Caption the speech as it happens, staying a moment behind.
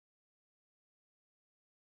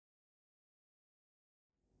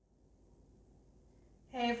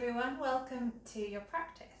Hey everyone, welcome to your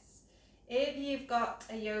practice. If you've got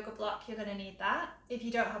a yoga block, you're going to need that. If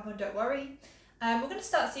you don't have one, don't worry. We're going to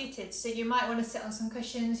start seated, so you might want to sit on some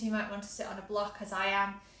cushions, you might want to sit on a block as I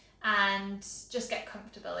am, and just get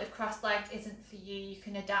comfortable. If cross-legged isn't for you, you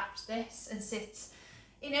can adapt this and sit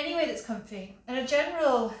in any way that's comfy. And a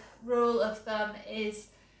general rule of thumb is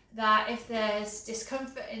that if there's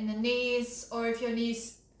discomfort in the knees, or if your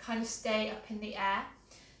knees kind of stay up in the air,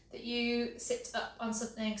 that you sit up on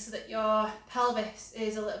something so that your pelvis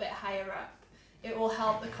is a little bit higher up. It will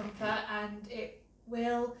help the comfort and it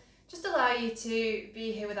will just allow you to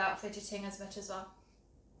be here without fidgeting as much as well.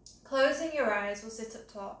 Closing your eyes, we'll sit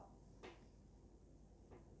up tall.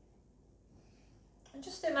 And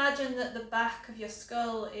just imagine that the back of your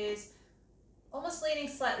skull is almost leaning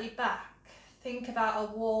slightly back. Think about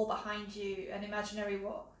a wall behind you, an imaginary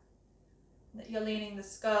wall. That you're leaning the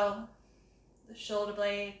skull, the shoulder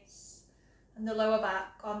blades and the lower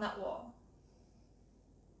back on that wall.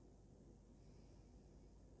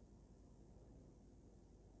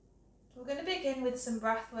 We're going to begin with some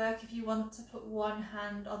breath work. If you want to put one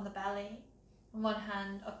hand on the belly and one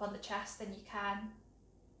hand up on the chest, then you can.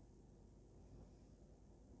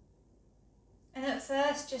 And at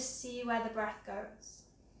first, just see where the breath goes.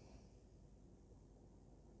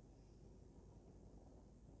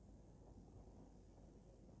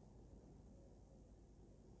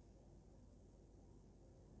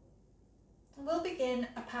 We'll begin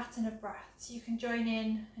a pattern of breaths. You can join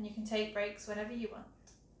in and you can take breaks whenever you want.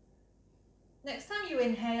 Next time you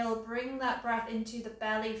inhale, bring that breath into the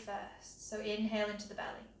belly first. So inhale into the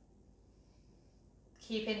belly.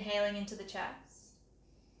 Keep inhaling into the chest.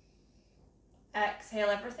 Exhale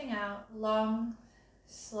everything out. Long,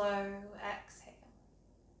 slow exhale.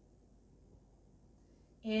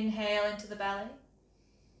 Inhale into the belly.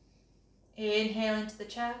 Inhale into the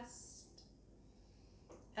chest.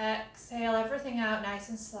 Exhale everything out nice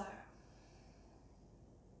and slow.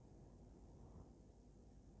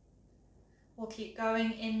 We'll keep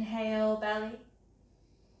going. Inhale belly.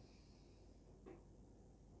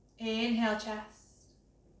 Inhale chest.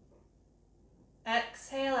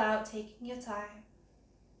 Exhale out, taking your time.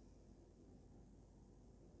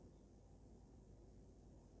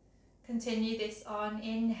 Continue this on.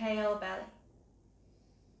 Inhale belly.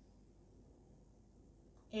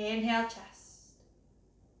 Inhale chest.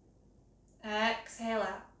 Exhale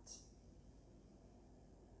out.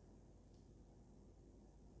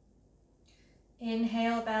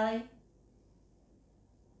 Inhale belly.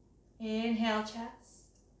 Inhale chest.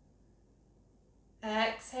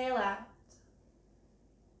 Exhale out.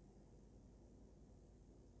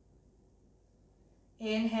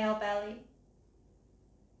 Inhale belly.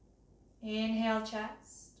 Inhale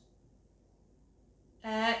chest.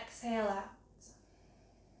 Exhale out.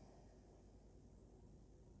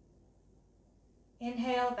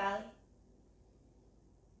 Inhale belly.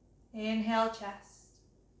 Inhale chest.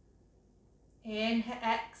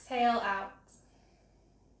 Exhale out.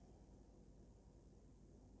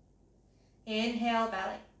 Inhale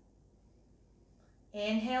belly.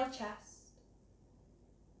 Inhale chest.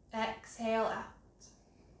 Exhale out.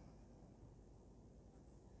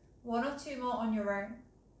 One or two more on your own.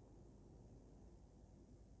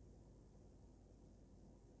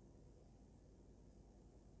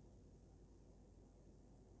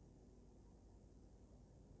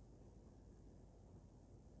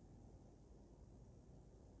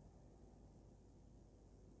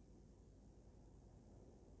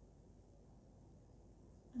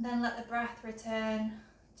 And then let the breath return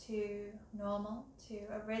to normal, to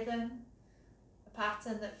a rhythm, a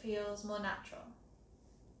pattern that feels more natural.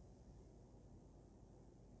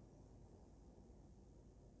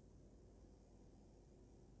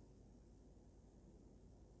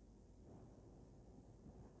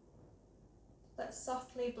 Let's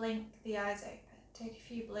softly blink the eyes open. Take a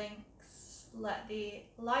few blinks, let the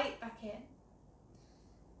light back in.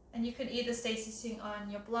 And you can either stay sitting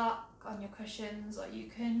on your block, on your cushions, or you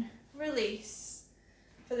can release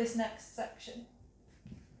for this next section.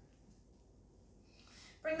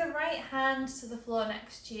 Bring the right hand to the floor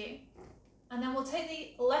next to you, and then we'll take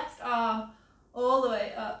the left arm all the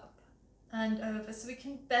way up and over. So we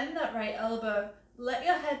can bend that right elbow. Let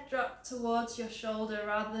your head drop towards your shoulder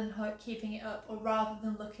rather than keeping it up, or rather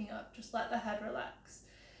than looking up. Just let the head relax.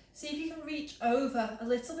 See if you can reach over a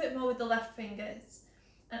little bit more with the left fingers.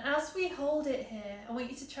 And as we hold it here, I want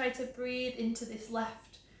you to try to breathe into this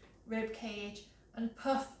left rib cage and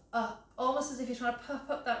puff up, almost as if you're trying to puff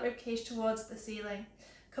up that rib cage towards the ceiling.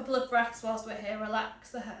 A couple of breaths whilst we're here.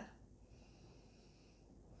 Relax the head.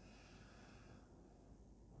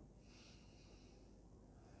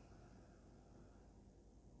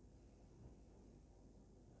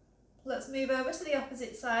 Let's move over to the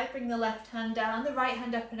opposite side, bring the left hand down, the right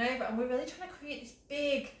hand up and over, and we're really trying to create this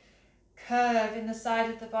big curve in the side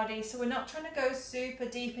of the body. So we're not trying to go super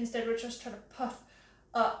deep, instead we're just trying to puff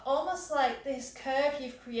up, almost like this curve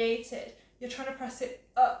you've created, you're trying to press it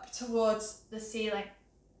up towards the ceiling.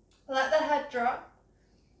 Let the head drop.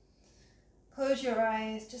 Close your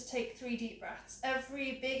eyes, just take 3 deep breaths.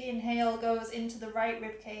 Every big inhale goes into the right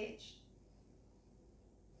rib cage.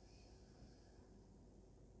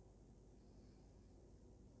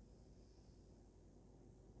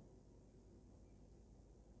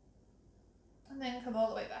 And then come all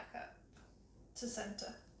the way back up to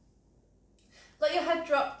center. Let your head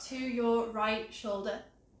drop to your right shoulder.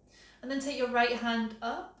 And then take your right hand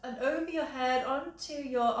up and over your head onto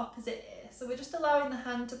your opposite ear. So we're just allowing the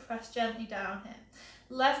hand to press gently down here.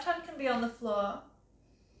 Left hand can be on the floor.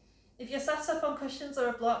 If you're sat up on cushions or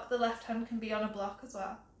a block, the left hand can be on a block as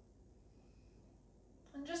well.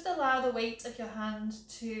 And just allow the weight of your hand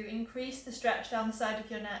to increase the stretch down the side of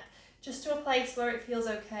your neck, just to a place where it feels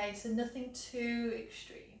okay, so nothing too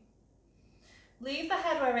extreme. Leave the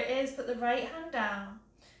head where it is, put the right hand down,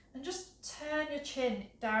 and just turn your chin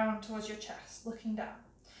down towards your chest, looking down.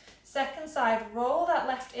 Second side, roll that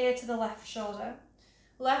left ear to the left shoulder.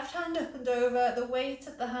 Left hand up and over, the weight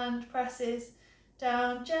of the hand presses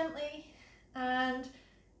down gently and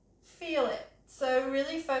feel it. So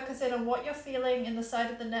really focus in on what you're feeling in the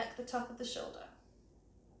side of the neck, the top of the shoulder.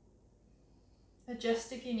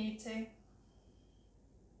 Adjust if you need to.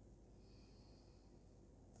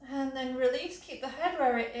 And then release, keep the head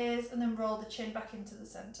where it is, and then roll the chin back into the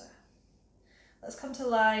center. Let's come to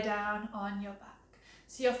lie down on your back.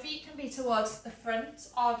 So your feet can be towards the front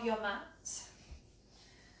of your mat.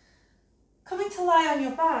 Coming to lie on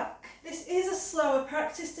your back. This is a slower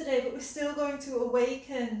practice today, but we're still going to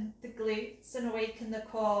awaken the glutes and awaken the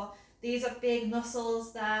core. These are big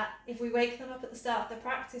muscles that if we wake them up at the start of the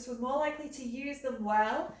practice, we're more likely to use them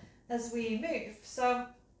well as we move. So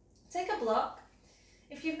take a block.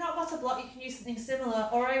 If you've not got a block, you can use something similar,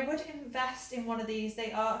 or I would invest in one of these.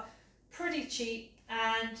 They are pretty cheap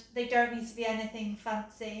and they don't need to be anything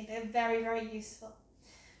fancy. They're very, very useful.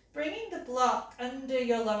 Bringing the block under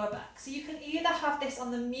your lower back. So you can either have this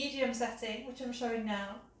on the medium setting, which I'm showing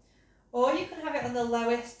now, or you can have it on the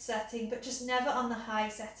lowest setting, but just never on the high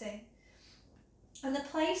setting. And the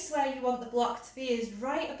place where you want the block to be is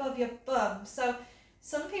right above your bum. So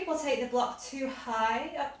some people take the block too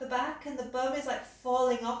high up the back and the bum is like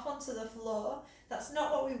falling off onto the floor. That's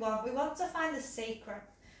not what we want. We want to find the sacrum.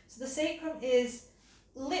 So the sacrum is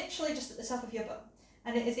literally just at the top of your bum,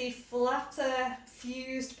 and it is a flatter,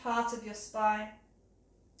 fused part of your spine.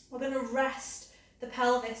 We're going to rest the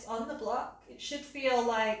pelvis on the block. It should feel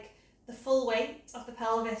like the full weight of the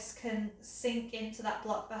pelvis can sink into that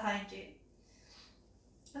block behind you.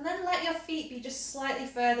 And then let your feet be just slightly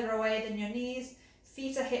further away than your knees.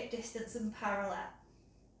 Feet are hip distance and parallel.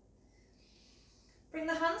 Bring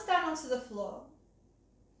the hands down onto the floor.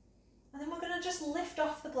 And then we're going to just lift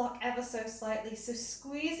off the block ever so slightly. So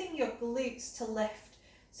squeezing your glutes to lift.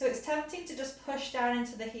 So it's tempting to just push down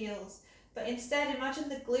into the heels. But instead, imagine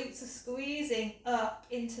the glutes are squeezing up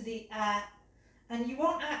into the air. And you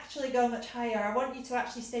won't actually go much higher. I want you to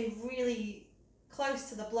actually stay really close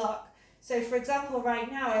to the block. So for example,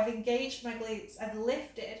 right now I've engaged my glutes, I've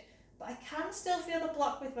lifted, but I can still feel the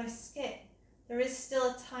block with my skin. There is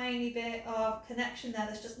still a tiny bit of connection there,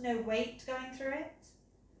 there's just no weight going through it.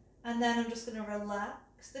 And then I'm just going to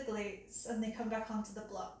relax the glutes and they come back onto the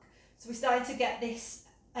block. So we're starting to get this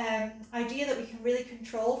idea that we can really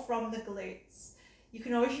control from the glutes. You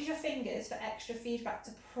can always use your fingers for extra feedback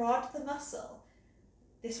to prod the muscle.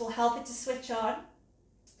 This will help it to switch on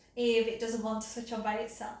if it doesn't want to switch on by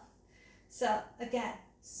itself. So again,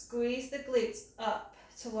 squeeze the glutes up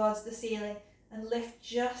towards the ceiling and lift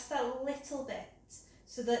just that little bit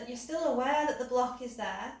so that you're still aware that the block is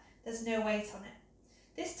there, there's no weight on it.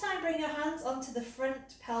 This time bring your hands onto the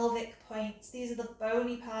front pelvic points. These are the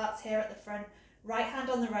bony parts here at the front. Right hand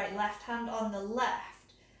on the right, left hand on the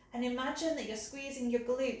left. And imagine that you're squeezing your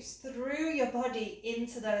glutes through your body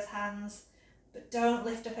into those hands, but don't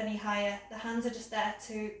lift up any higher. The hands are just there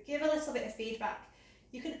to give a little bit of feedback.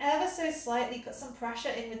 You can ever so slightly put some pressure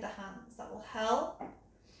in with the hands. That will help.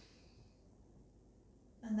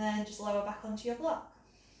 And then just lower back onto your block.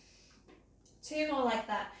 2 more like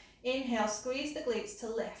that. Inhale, squeeze the glutes to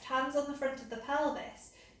lift. Hands on the front of the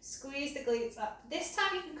pelvis. Squeeze the glutes up. This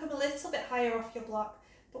time you can come a little bit higher off your block,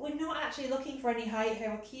 but we're not actually looking for any height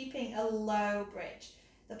here. We're keeping a low bridge.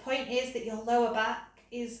 The point is that your lower back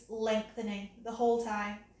is lengthening the whole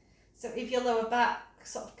time. So if your lower back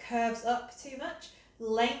sort of curves up too much,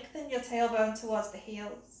 lengthen your tailbone towards the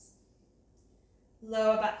heels.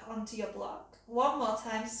 lower back onto your block. One more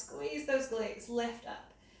time, squeeze those glutes, lift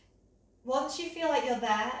up. Once you feel like you're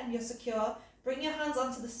there and you're secure, bring your hands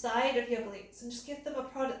onto the side of your glutes and just give them a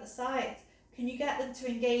prod at the side. Can you get them to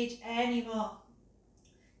engage any more?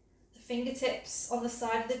 The fingertips on the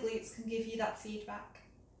side of the glutes can give you that feedback.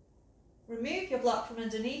 Remove your block from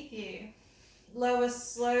underneath you. Lower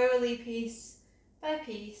slowly, piece by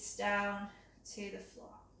piece, down to the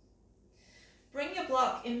floor. Bring your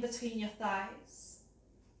block in between your thighs.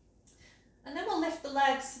 And then we'll lift the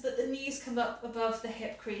legs so that the knees come up above the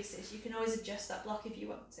hip creases. You can always adjust that block if you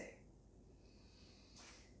want to.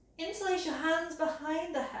 Interlace your hands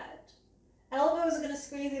behind the head. Elbows are going to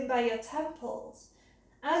squeeze in by your temples.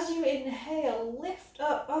 As you inhale, lift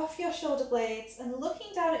up off your shoulder blades and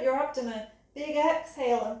looking down at your abdomen, big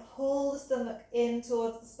exhale and pull the stomach in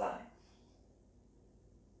towards the spine.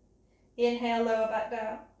 Inhale, lower back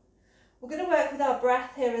down. We're going to work with our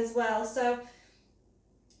breath here as well. So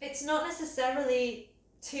it's not necessarily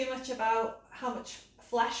too much about how much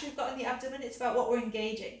flesh we've got in the abdomen, it's about what we're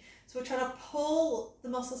engaging. So we're trying to pull the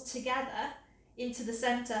muscles together into the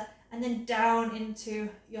center and then down into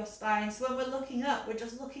your spine. So when we're looking up, we're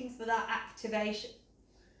just looking for that activation.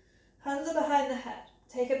 Hands are behind the head.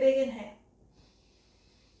 Take a big inhale.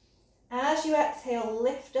 As you exhale,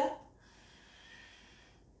 lift up.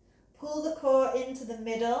 Pull the core into the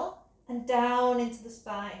middle and down into the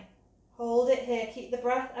spine. Hold it here. Keep the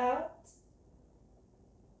breath out.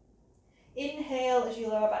 Inhale as you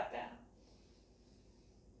lower back down.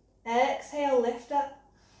 Exhale, lift up.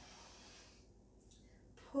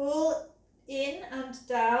 Pull in and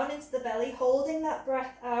down into the belly, holding that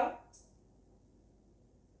breath out.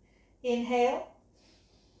 Inhale,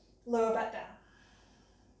 lower back down.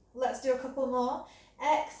 Let's do a couple more.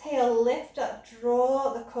 Exhale, lift up,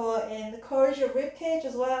 draw the core in. The core is your rib cage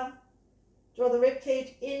as well. Draw the rib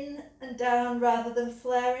cage in and down rather than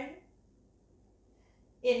flaring.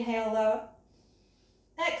 Inhale, lower.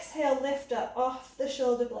 Exhale, lift up off the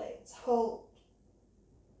shoulder blades. Hold.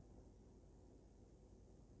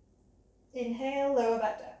 Inhale, lower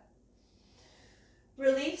back down.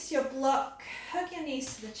 Release your block. Hug your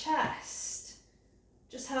knees to the chest.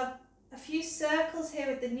 Just have a few circles here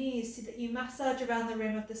with the knees so that you massage around the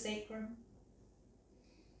rim of the sacrum.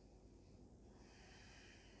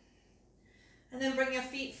 And then bring your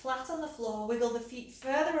feet flat on the floor. Wiggle the feet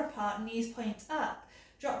further apart, knees point up.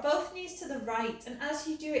 Drop both knees to the right, and as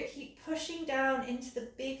you do it, keep pushing down into the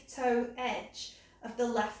big toe edge of the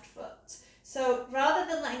left foot. So rather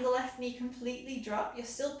than letting the left knee completely drop, you're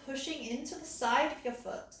still pushing into the side of your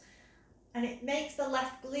foot, and it makes the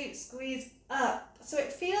left glute squeeze up. So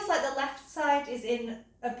it feels like the left side is in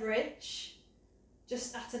a bridge,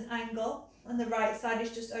 just at an angle, and the right side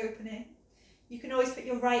is just opening. You can always put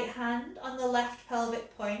your right hand on the left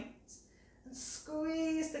pelvic point and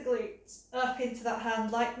squeeze the glutes up into that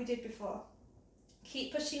hand like we did before.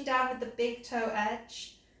 Keep pushing down with the big toe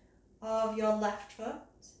edge of your left foot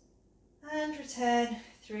and return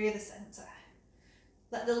through the center.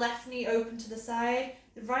 Let the left knee open to the side,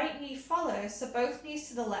 the right knee follows, so both knees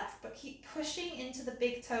to the left, but keep pushing into the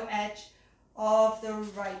big toe edge of the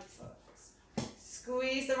right foot.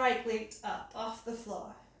 Squeeze the right glute up off the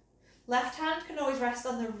floor. Left hand can always rest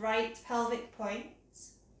on the right pelvic point.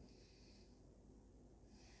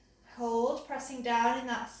 Hold, pressing down in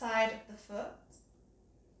that side of the foot.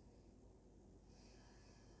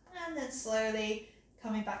 And then slowly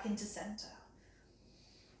coming back into center.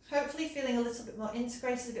 Hopefully feeling a little bit more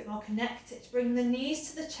integrated, a bit more connected. Bring the knees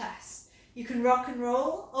to the chest. You can rock and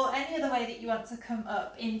roll or any other way that you want to come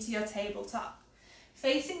up into your tabletop.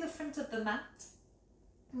 Facing the front of the mat.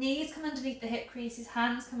 Knees come underneath the hip creases,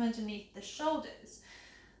 hands come underneath the shoulders.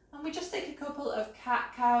 And we just take a couple of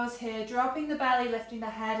cat-cows here, dropping the belly, lifting the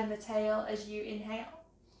head and the tail as you inhale.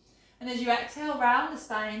 And as you exhale, round the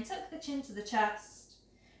spine, tuck the chin to the chest.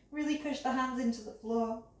 Really push the hands into the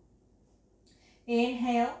floor.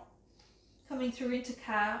 Inhale, coming through into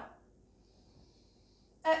cow.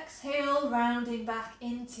 Exhale, rounding back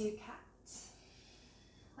into cat.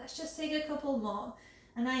 Let's just take a couple more,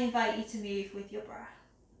 and I invite you to move with your breath.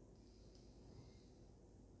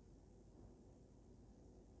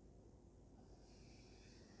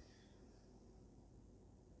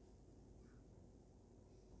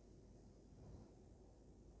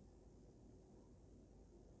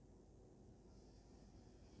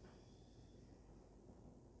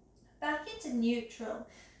 Back into neutral.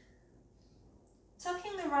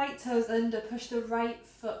 Tucking the right toes under, push the right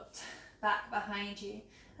foot back behind you.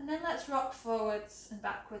 And then let's rock forwards and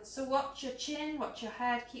backwards. So watch your chin, watch your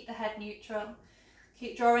head, keep the head neutral.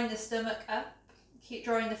 Keep drawing the stomach up. Keep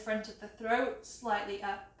drawing the front of the throat slightly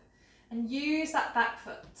up. and use that back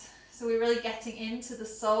foot. So we're really getting into the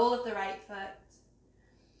sole of the right foot.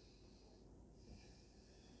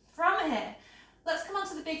 From here, let's come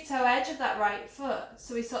onto the big toe edge of that right foot.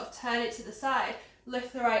 So we sort of turn it to the side,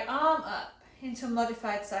 lift the right arm up into a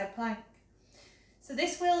modified side plank. So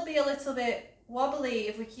this will be a little bit wobbly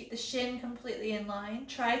if we keep the shin completely in line.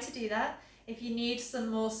 Try to do that. If you need some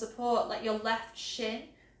more support, let your left shin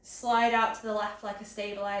slide out to the left like a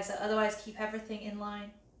stabilizer. Otherwise, keep everything in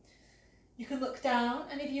line. You can look down,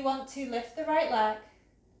 and if you want to, lift the right leg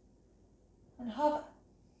and hover.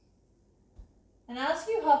 And as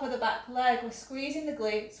you hover the back leg, we're squeezing the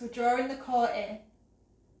glutes, we're drawing the core in,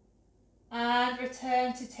 and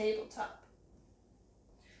return to tabletop.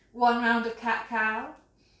 One round of cat-cow.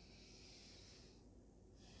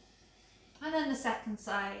 And then the second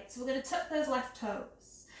side. So we're going to tuck those left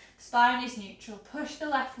toes. Spine is neutral. Push the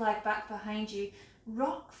left leg back behind you.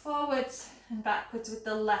 Rock forwards and backwards with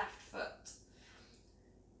the left foot.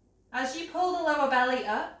 As you pull the lower belly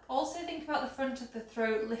up, also think about the front of the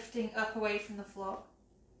throat lifting up away from the floor.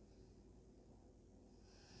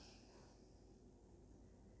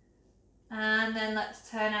 And then let's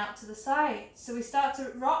turn out to the side. So we start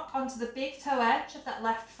to rock onto the big toe edge of that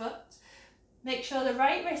left foot. Make sure the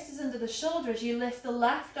right wrist is under the shoulder as you lift the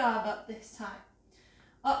left arm up this time.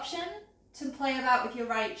 Option to play about with your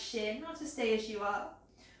right shin or to stay as you are.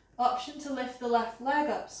 Option to lift the left leg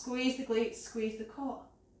up, squeeze the glutes, squeeze the core.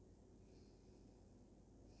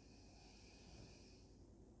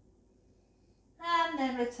 And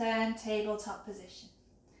then return tabletop position.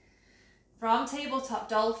 From tabletop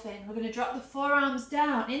dolphin, we're going to drop the forearms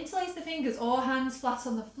down, interlace the fingers or hands flat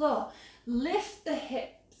on the floor. Lift the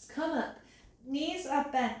hips, come up. Knees are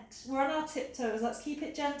bent. We're on our tiptoes. Let's keep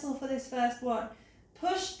it gentle for this first one.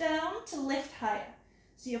 Push down to lift higher.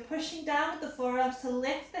 So you're pushing down with the forearms to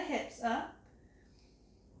lift the hips up.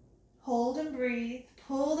 Hold and breathe.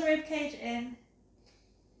 Pull the ribcage in.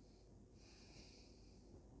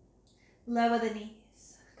 Lower the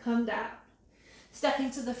knees. Come down.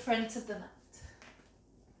 Stepping to the front of the mat.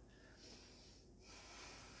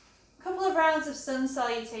 Couple of rounds of sun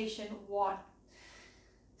salutation. 1.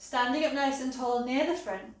 Standing up nice and tall near the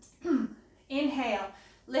front. Inhale,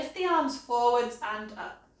 lift the arms forwards and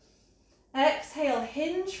up. Exhale,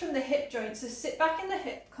 hinge from the hip joint. So sit back in the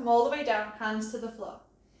hip, come all the way down, hands to the floor.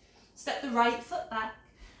 Step the right foot back,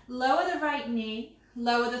 lower the right knee,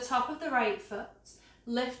 lower the top of the right foot.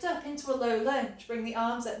 Lift up into a low lunge, bring the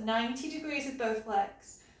arms at 90 degrees with both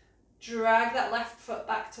legs. Drag that left foot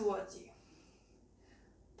back towards you.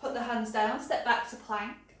 Put the hands down, step back to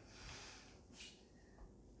plank.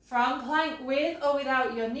 From plank with or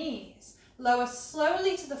without your knees, lower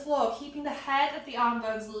slowly to the floor, keeping the head of the arm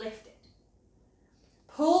bones lifted.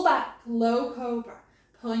 Pull back, low cobra,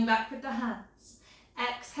 pulling back with the hands.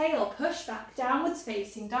 Exhale, push back, downwards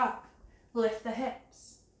facing dog. Lift the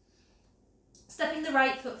hips. Stepping the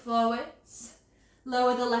right foot forwards,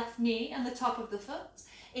 lower the left knee and the top of the foot.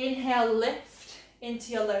 Inhale, lift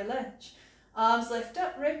into your low lunge. Arms lift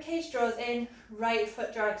up, ribcage draws in, right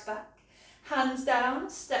foot drags back. Hands down,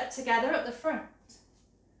 step together at the front.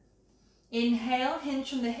 Inhale, hinge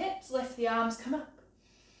from the hips, lift the arms, come up.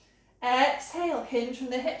 Exhale, hinge from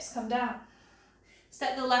the hips, come down.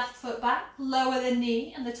 Step the left foot back, lower the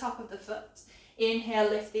knee and the top of the foot. Inhale,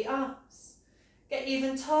 lift the arms. Get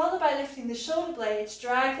even taller by lifting the shoulder blades,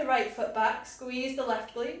 drag the right foot back, squeeze the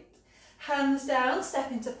left glute. Hands down,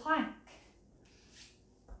 step into plank.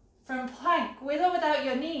 From plank, with or without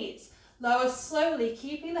your knees, lower slowly,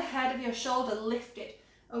 keeping the head of your shoulder lifted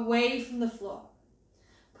away from the floor.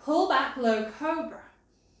 Pull back, low cobra.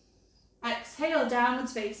 Exhale,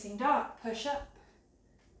 downwards facing dog, push up.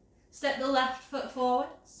 Step the left foot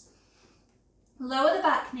forwards. Lower the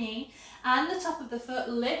back knee and the top of the foot,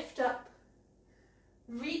 lift up.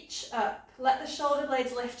 Reach up. Let the shoulder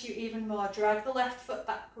blades lift you even more. Drag the left foot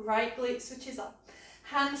back, right glute switches on.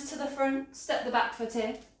 Hands to the front, step the back foot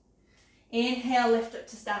in. Inhale, lift up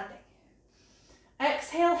to standing.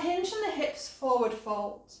 Exhale, hinge from the hips, forward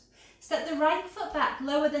fold. Step the right foot back,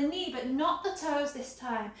 lower the knee, but not the toes this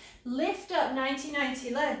time. Lift up,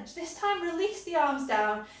 90-90 lunge. This time, release the arms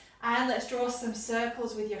down, and let's draw some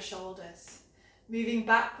circles with your shoulders. Moving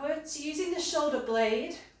backwards, using the shoulder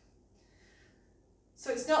blade.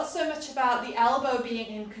 So it's not so much about the elbow being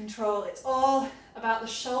in control, it's all about the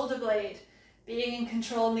shoulder blade being in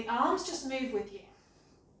control, and the arms just move with you.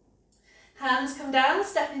 Hands come down,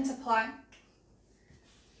 step into plank.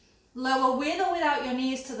 Lower with or without your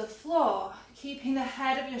knees to the floor, keeping the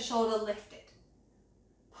head of your shoulder lifted.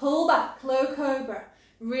 Pull back, low cobra,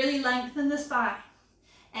 really lengthen the spine.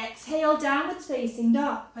 Exhale, downwards facing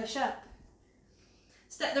dog, push up.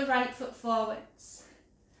 Step the right foot forwards.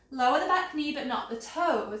 Lower the back knee but not the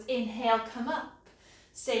toes. Inhale, come up.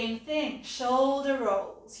 Same thing, shoulder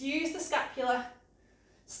rolls. Use the scapula.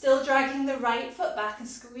 Still dragging the right foot back and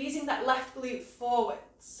squeezing that left glute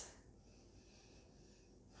forwards.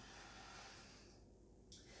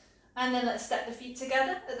 And then let's step the feet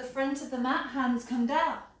together at the front of the mat, hands come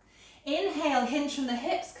down. Inhale, hinge from the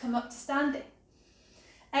hips, come up to standing.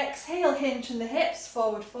 Exhale, hinge from the hips,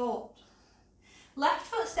 forward fold. Left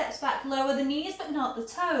foot steps back, lower the knees but not the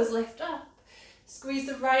toes, lift up. Squeeze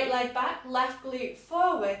the right leg back, left glute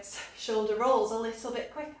forwards, shoulder rolls a little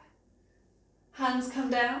bit quicker. Hands come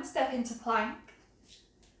down, step into plank.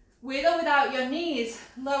 With or without your knees,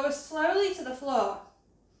 lower slowly to the floor.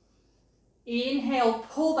 Inhale,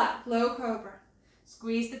 pull back, low cobra.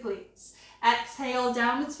 Squeeze the glutes. Exhale,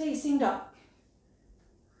 downwards facing dog.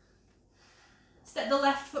 Step the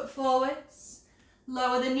left foot forwards.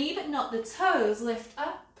 Lower the knee but not the toes, lift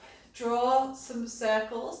up. Draw some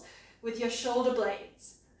circles with your shoulder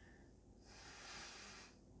blades.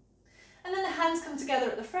 And then the hands come together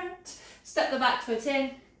at the front. Step the back foot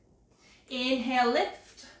in. Inhale,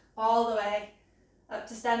 lift all the way up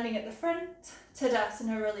to standing at the front.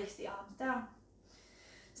 Tadasana, release the arms down.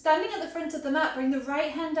 Standing at the front of the mat, bring the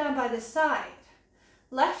right hand down by the side.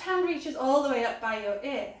 Left hand reaches all the way up by your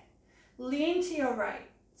ear. Lean to your right.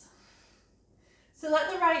 So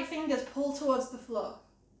let the right fingers pull towards the floor.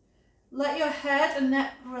 Let your head and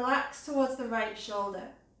neck relax towards the right shoulder.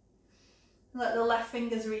 Let the left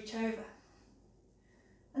fingers reach over.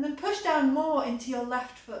 And then push down more into your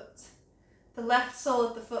left foot. The left sole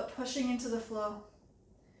of the foot pushing into the floor.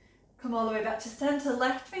 Come all the way back to center,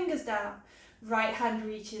 left fingers down. Right hand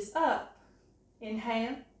reaches up.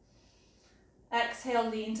 Inhale. Exhale,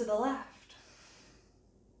 lean to the left.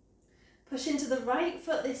 Push into the right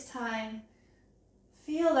foot this time.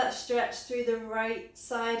 Feel that stretch through the right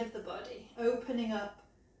side of the body, opening up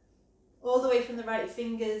all the way from the right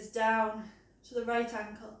fingers down to the right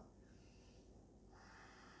ankle.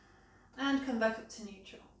 And come back up to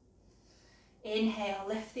neutral. Inhale,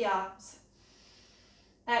 lift the arms.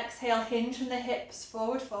 Exhale, hinge from the hips,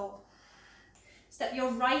 forward fold. Step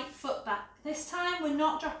your right foot back. This time we're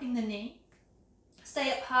not dropping the knee.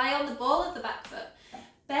 Stay up high on the ball of the back foot.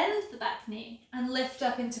 Bend the back knee and lift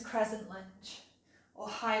up into crescent lunge or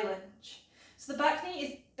high lunge. So the back knee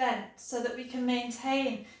is bent so that we can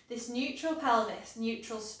maintain this neutral pelvis,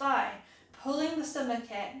 neutral spine, pulling the stomach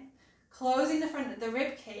in, closing the front of the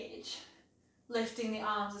rib cage, lifting the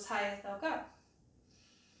arms as high as they'll go.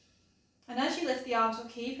 And as you lift the arms, we're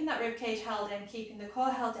keeping that rib cage held in, keeping the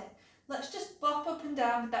core held in. Let's just bop up and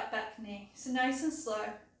down with that back knee. So nice and slow.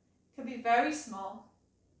 Can be very small.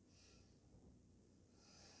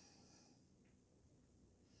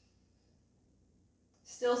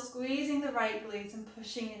 Still squeezing the right glute and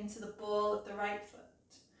pushing into the ball of the right foot.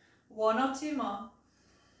 One or two more.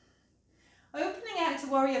 Opening out to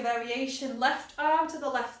warrior variation, left arm to the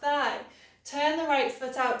left thigh. Turn the right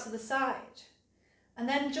foot out to the side. And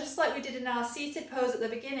then just like we did in our seated pose at the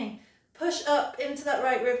beginning, push up into that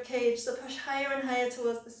right rib cage, so push higher and higher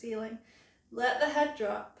towards the ceiling. Let the head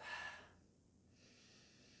drop.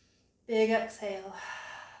 Big exhale.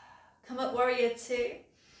 Come up, warrior two.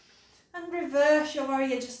 And reverse your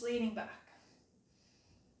warrior, just leaning back.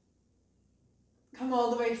 Come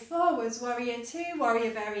all the way forwards, warrior two,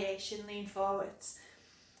 warrior variation, lean forwards.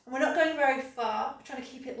 And we're not going very far, we're trying to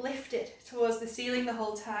keep it lifted towards the ceiling the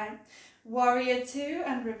whole time. Warrior two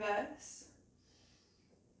and reverse.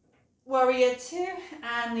 Warrior two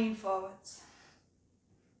and lean forwards.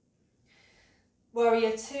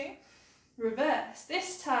 Warrior two, reverse.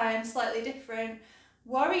 This time slightly different.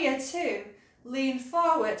 Warrior two, lean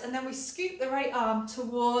forward, and then we scoop the right arm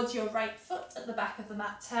towards your right foot at the back of the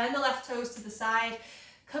mat. Turn the left toes to the side.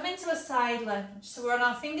 Come into a side lunge. So we're on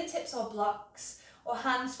our fingertips or blocks or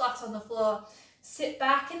hands flat on the floor. Sit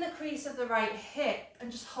back in the crease of the right hip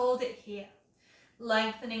and just hold it here,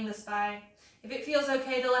 lengthening the spine. If it feels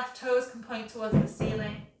okay, the left toes can point towards the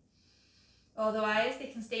ceiling. Otherwise, they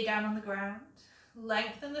can stay down on the ground.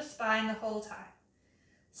 Lengthen the spine the whole time.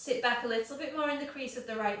 Sit back a little bit more in the crease of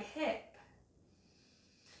the right hip.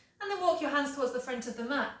 And then walk your hands towards the front of the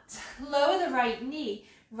mat. Lower the right knee,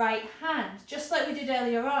 right hand, just like we did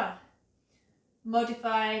earlier on.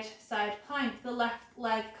 Modified side plank, the left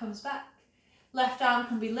leg comes back. Left arm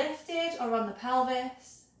can be lifted or on the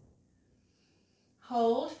pelvis.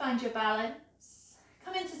 Hold, find your balance.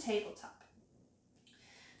 Come into tabletop.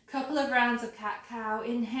 Couple of rounds of cat-cow.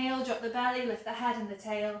 Inhale, drop the belly, lift the head and the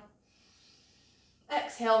tail.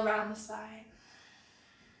 Exhale, round the spine.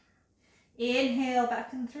 Inhale,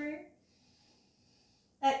 back and through.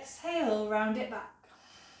 Exhale, round it back.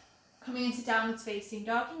 Coming into downwards facing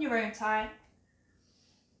dog in your own time.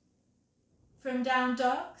 From down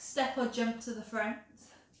dog, step or jump to the front.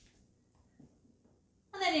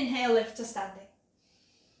 And then inhale, lift to standing.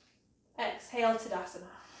 Exhale, Tadasana.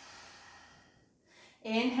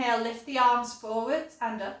 Inhale, lift the arms forwards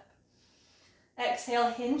and up. Exhale,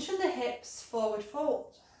 hinge from the hips, forward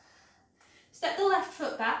fold. Step the left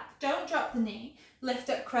foot back, don't drop the knee. Lift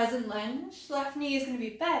up, crescent lunge. Left knee is going to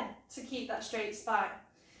be bent to keep that straight spine.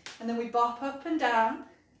 And then we bop up and down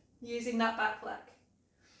using that back leg.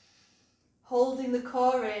 Holding the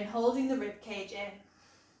core in, holding the rib cage in.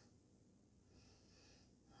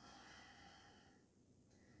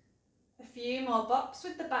 A few more bops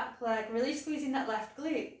with the back leg, really squeezing that left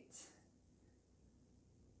glute.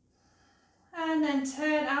 And then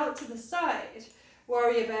turn out to the side,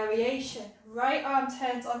 warrior variation. Right arm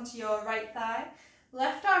turns onto your right thigh,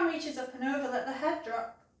 left arm reaches up and over, let the head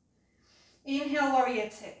drop. Inhale, warrior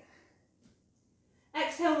two.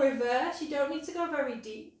 Exhale, reverse, you don't need to go very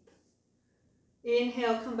deep.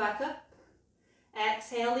 Inhale, come back up.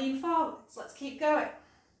 Exhale, lean forwards. Let's keep going.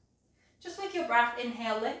 Just with your breath,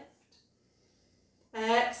 inhale, lift.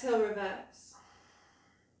 Exhale, reverse.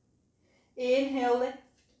 Inhale, lift.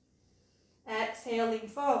 Exhale, lean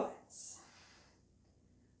forwards.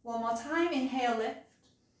 One more time, inhale, lift.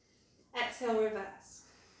 Exhale, reverse.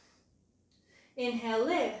 Inhale,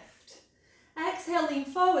 lift. Exhale, lean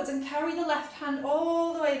forwards and carry the left hand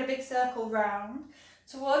all the way in a big circle round.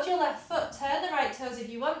 Towards your left foot, turn the right toes if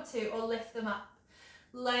you want to, or lift them up.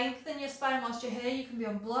 Lengthen your spine whilst you're here. You can be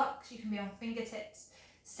on blocks, you can be on fingertips.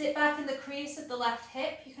 Sit back in the crease of the left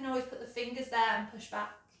hip. You can always put the fingers there and push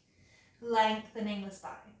back. Lengthening the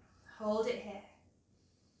spine. Hold it here.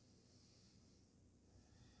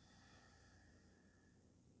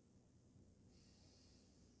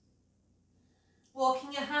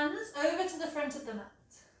 Walking your hands over to the front of the mat.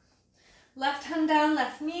 Left hand down,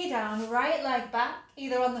 left knee down, right leg back,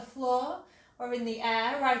 either on the floor or in the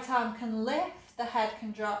air. Right arm can lift, the head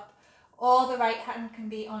can drop, or the right hand can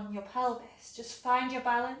be on your pelvis. Just find your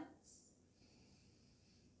balance.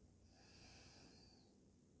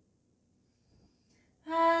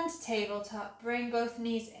 And tabletop, bring both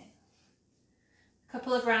knees in. A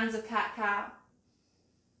couple of rounds of cat-cow.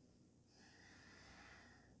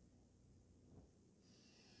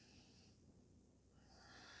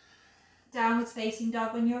 Downwards facing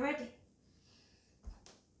dog when you're ready.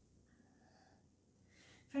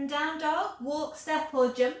 From down dog, walk, step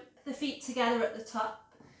or jump, the feet together at the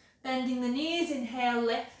top. Bending the knees, inhale,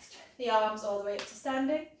 lift the arms all the way up to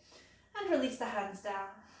standing and release the hands down.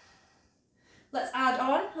 Let's add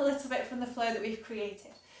on a little bit from the flow that we've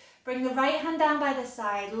created. Bring the right hand down by the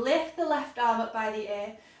side, lift the left arm up by the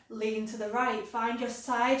ear, lean to the right, find your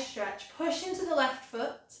side stretch, push into the left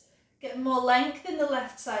foot, get more length in the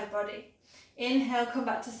left side body. Inhale, come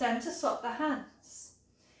back to center, swap the hands.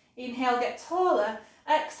 Inhale, get taller.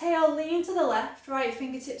 Exhale, lean to the left, right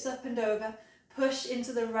fingertips up and over, push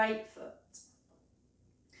into the right foot.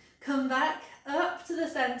 Come back up to the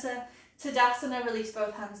center, Tadasana, release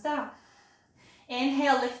both hands down.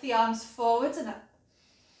 Inhale, lift the arms forwards and up.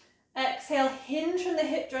 Exhale, hinge from the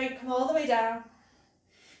hip joint, come all the way down.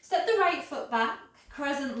 Step the right foot back,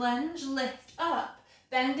 crescent lunge, lift up,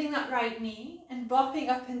 bending that right knee and bopping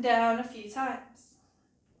up and down a few times.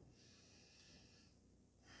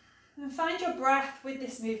 And find your breath with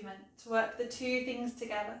this movement to work the two things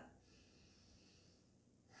together.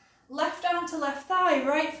 Left arm to left thigh,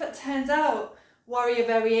 right foot turns out, warrior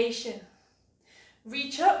variation.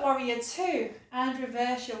 Reach up, warrior two, and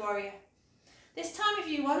reverse your warrior. This time if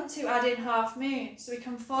you want to, add in half moon. So we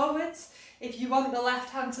come forwards. If you want the left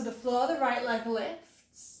hand to the floor, the right leg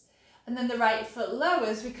lifts. And then the right foot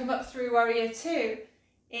lowers. We come up through warrior two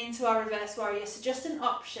into our reverse warrior. So just an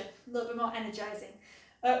option, a little bit more energizing.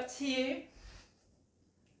 Up to you.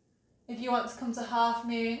 If you want to come to half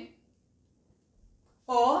moon.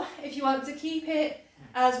 Or if you want to keep it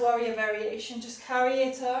as warrior variation, just carry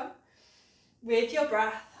it on with your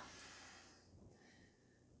breath.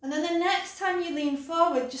 And then the next time you lean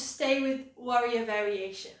forward, just stay with warrior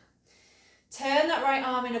variation. Turn that right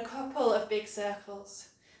arm in a couple of big circles,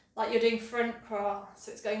 like you're doing front crawl.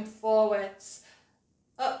 So it's going forwards,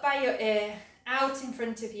 up by your ear, out in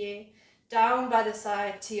front of you, down by the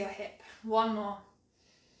side to your hip. One more.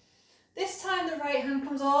 This time the right hand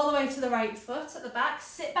comes all the way to the right foot at the back.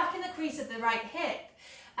 Sit back in the crease of the right hip.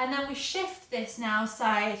 And then we shift this now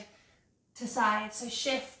side to side. So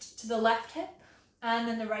shift to the left hip and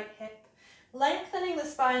then the right hip. Lengthening the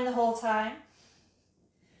spine the whole time.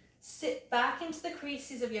 Sit back into the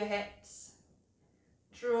creases of your hips.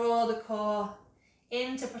 Draw the core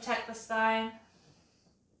in to protect the spine.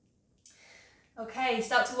 Okay,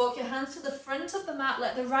 start to walk your hands to the front of the mat.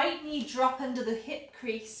 Let the right knee drop under the hip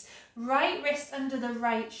crease, right wrist under the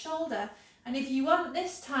right shoulder. And if you want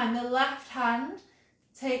this time, the left hand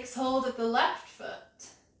takes hold of the left foot.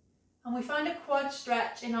 And we find a quad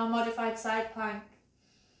stretch in our modified side plank.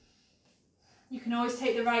 You can always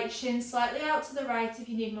take the right shin slightly out to the right if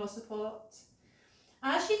you need more support.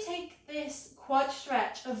 As you take this quad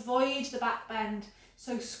stretch, avoid the back bend.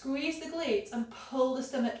 So squeeze the glutes and pull the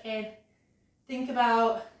stomach in. Think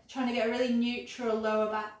about trying to get a really neutral lower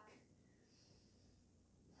back.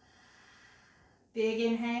 Big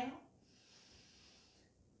inhale.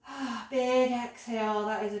 Big exhale.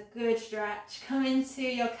 That is a good stretch. Come into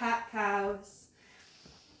your cat-cows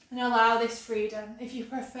and allow this freedom. If you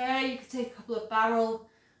prefer, you could take a couple of barrel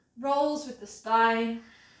rolls with the spine.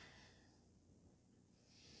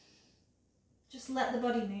 Just let the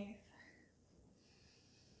body move.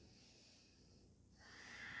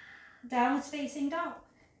 Downwards facing dog.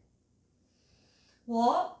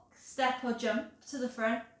 Walk, step or jump to the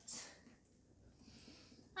front.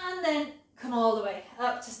 And then come all the way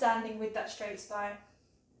up to standing with that straight spine.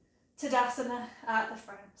 Tadasana at the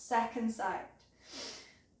front, second side.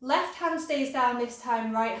 Left hand stays down this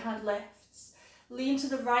time, right hand lifts. Lean to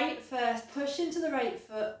the right first, push into the right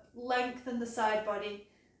foot, lengthen the side body.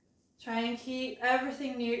 Try and keep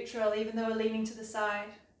everything neutral even though we're leaning to the side.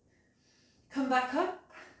 Come back up.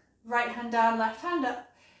 Right hand down, left hand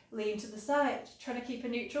up, lean to the side. Try to keep a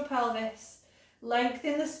neutral pelvis.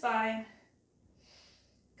 Lengthen the spine.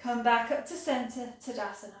 Come back up to center,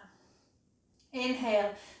 Tadasana.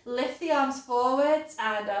 Inhale, lift the arms forwards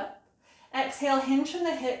and up. Exhale, hinge from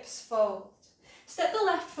the hips, fold. Step the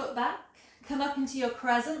left foot back, come up into your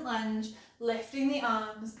crescent lunge, lifting the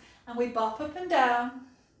arms, and we bop up and down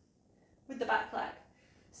with the back leg.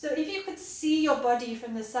 So if you could see your body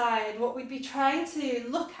from the side, what we'd be trying to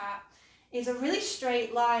look at is a really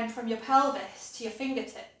straight line from your pelvis to your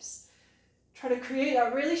fingertips. Try to create a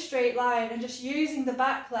really straight line and just using the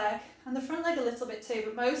back leg and the front leg a little bit too,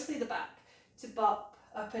 but mostly the back to bop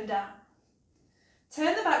up and down.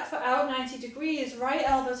 Turn the back foot out 90 degrees, right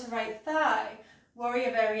elbow to right thigh.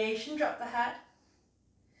 Warrior variation, drop the head.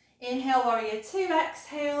 Inhale, warrior two,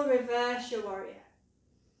 exhale, reverse your warrior.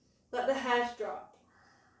 Let the head drop.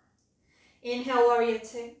 Inhale, warrior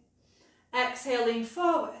two. Exhale, lean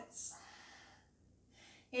forwards.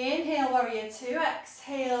 Inhale, warrior two.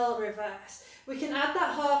 Exhale, reverse. We can add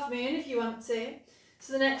that half moon if you want to.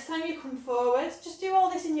 So the next time you come forwards, just do all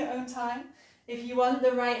this in your own time. If you want,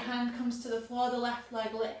 the right hand comes to the floor, the left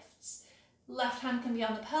leg lifts. Left hand can be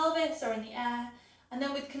on the pelvis or in the air. And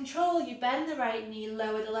then with control, you bend the right knee,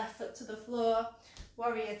 lower the left foot to the floor.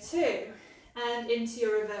 Warrior two. And into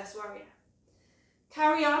your reverse warrior.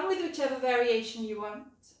 Carry on with whichever variation you want.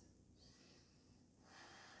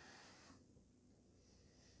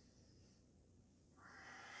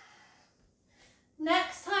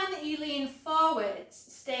 Next time that you lean forwards,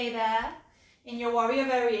 stay there in your warrior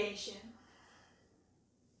variation.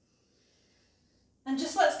 And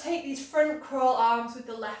just let's take these front crawl arms with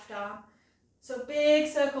the left arm. So big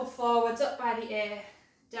circle forwards, up by the ear,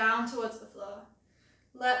 down towards the floor.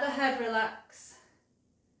 Let the head relax.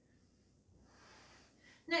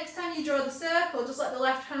 Next time you draw the circle, just let the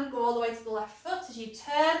left hand go all the way to the left foot as you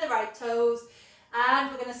turn the right toes, and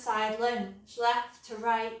we're going to side lunge, left to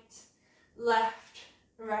right, left,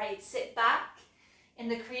 right. Sit back in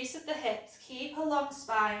the crease of the hips, keep a long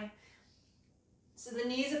spine. So the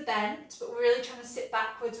knees are bent, but we're really trying to sit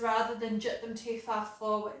backwards rather than jut them too far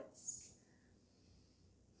forwards.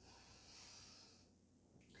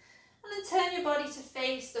 And then turn your body to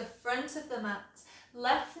face the front of the mat.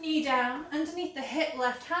 Left knee down, underneath the hip,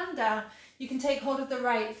 left hand down. You can take hold of the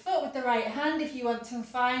right foot with the right hand if you want to, and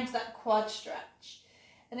find that quad stretch.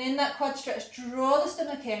 And in that quad stretch, draw the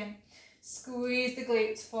stomach in, squeeze the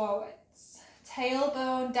glutes forwards.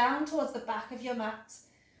 Tailbone down towards the back of your mat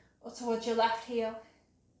or towards your left heel.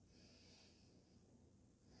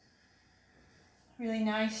 Really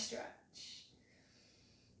nice stretch.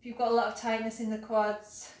 If you've got a lot of tightness in the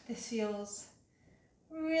quads, this feels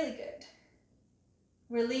really good.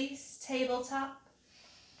 Release, tabletop.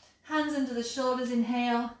 Hands under the shoulders,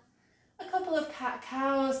 inhale. A couple of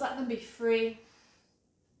cat-cows, let them be free.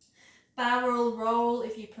 Barrel roll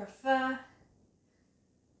if you prefer.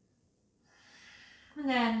 And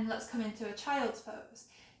then let's come into a child's pose.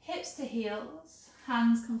 Hips to heels,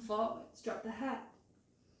 hands come forwards, drop the head.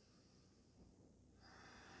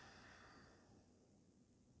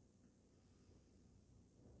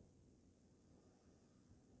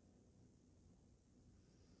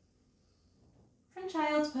 From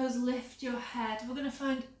child's pose, lift your head. We're going to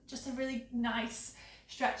find just a really nice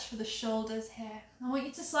Stretch for the shoulders here. I want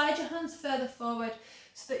you to slide your hands further forward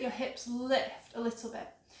so that your hips lift a little bit.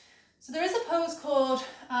 So there is a pose called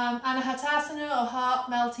Anahatasana or heart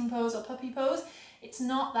melting pose or puppy pose. It's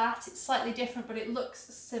not that, it's slightly different, but it looks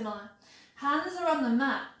similar. Hands are on the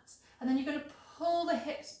mat, and then you're going to pull the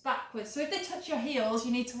hips backwards. So if they touch your heels,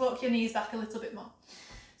 you need to walk your knees back a little bit more.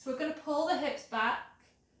 So we're going to pull the hips back,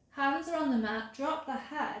 hands are on the mat, drop the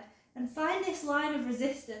head, and find this line of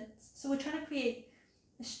resistance. So we're trying to create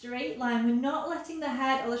a straight line. We're not letting the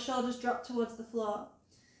head or the shoulders drop towards the floor.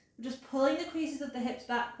 We're just pulling the creases of the hips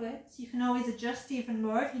backwards. You can always adjust even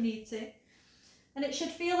more if you need to. And it should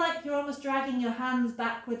feel like you're almost dragging your hands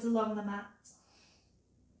backwards along the mat.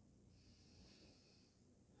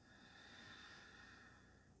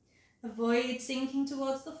 Avoid sinking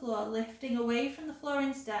towards the floor, lifting away from the floor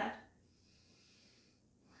instead.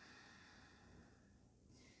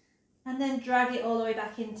 And then drag it all the way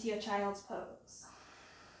back into your child's pose.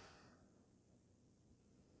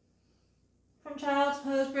 From child's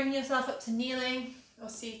pose, bring yourself up to kneeling or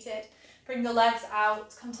seated. Bring the legs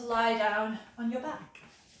out, come to lie down on your back.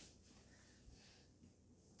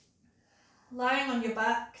 Lying on your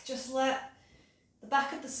back, just let the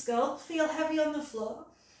back of the skull feel heavy on the floor.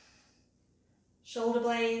 Shoulder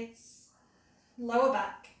blades, lower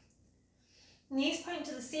back. Knees point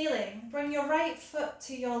to the ceiling. Bring your right foot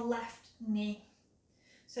to your left knee.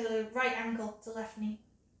 So the right ankle to left knee.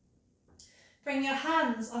 Bring your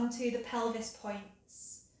hands onto the pelvis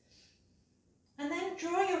points. And then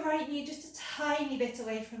draw your right knee just a tiny bit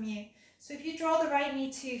away from you. So if you draw the right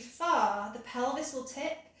knee too far, the pelvis will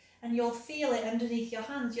tip and you'll feel it underneath your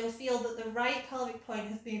hands. You'll feel that the right pelvic point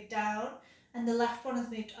has moved down and the left one has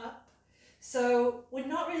moved up. So we're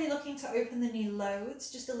not really looking to open the knee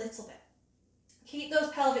loads, just a little bit. Keep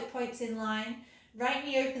those pelvic points in line. Right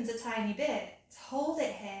knee opens a tiny bit. Hold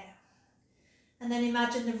it here. And then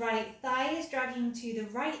imagine the right thigh is dragging to the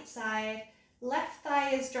right side. Left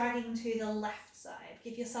thigh is dragging to the left side.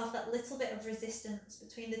 Give yourself that little bit of resistance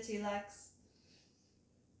between the two legs.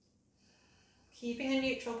 Keeping a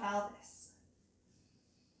neutral pelvis.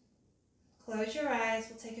 Close your eyes.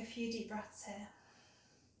 We'll take a few deep breaths here.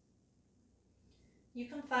 You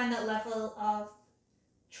can find that level of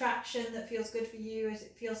traction that feels good for you as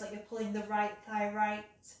it feels like you're pulling the right thigh right,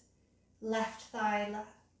 left thigh left.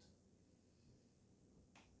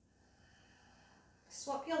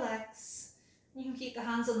 Swap your legs. You can keep the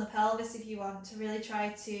hands on the pelvis if you want to really try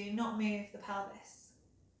to not move the pelvis.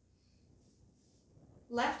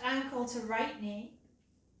 Left ankle to right knee.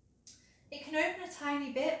 It can open a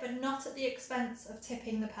tiny bit, but not at the expense of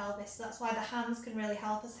tipping the pelvis. That's why the hands can really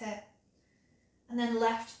help us here. And then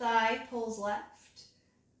left thigh pulls left,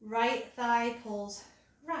 right thigh pulls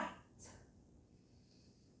right.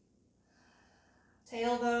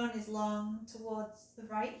 Tailbone is long towards the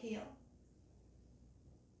right heel.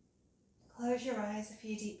 Close your eyes, a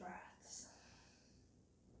few deep breaths.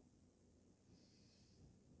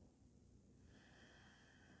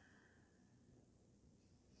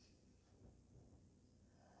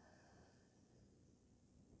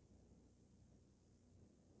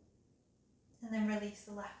 And then release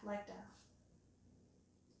the left leg down.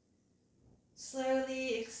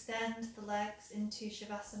 Slowly extend the legs into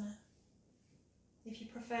Shavasana. If you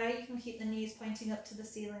prefer, you can keep the knees pointing up to the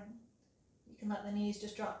ceiling. You can let the knees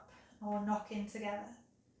just drop or knock in together.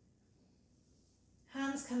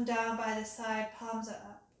 Hands come down by the side, palms are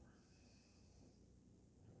up.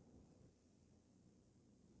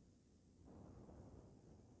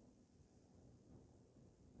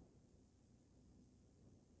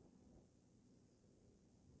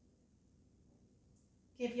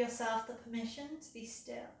 Give yourself the permission to be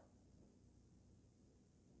still.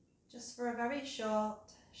 Just for a very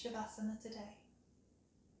short Shavasana today.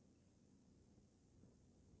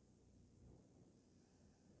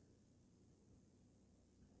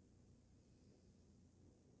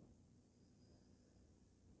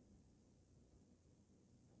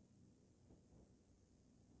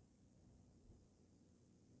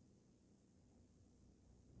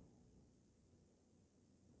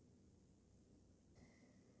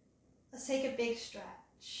 Let's take a big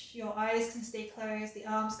stretch. Your eyes can stay closed, the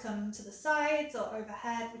arms come to the sides or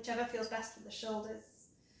overhead, whichever feels best for the shoulders.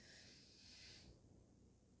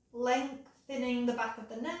 Lengthening the back of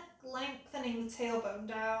the neck, lengthening the tailbone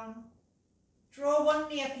down. Draw one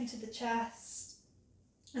knee up into the chest,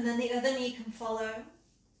 and then the other knee can follow.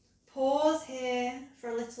 Pause here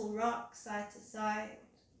for a little rock side to side.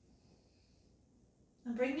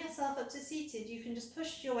 And bring yourself up to seated. You can just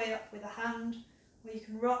push your way up with a hand, or you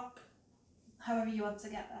can rock however you want to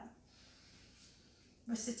get there.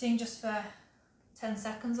 We're sitting just for 10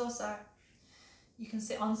 seconds or so. You can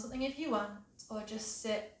sit on something if you want, or just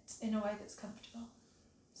sit in a way that's comfortable.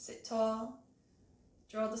 Sit tall,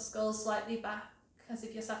 draw the skull slightly back as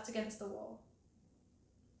if you're sat against the wall.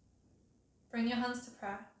 Bring your hands to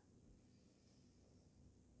prayer.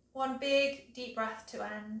 One big deep breath to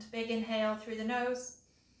end. Big inhale through the nose.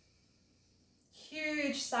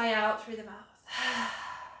 Huge sigh out through the mouth.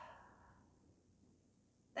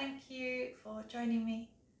 Thank you for joining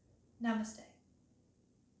me. Namaste.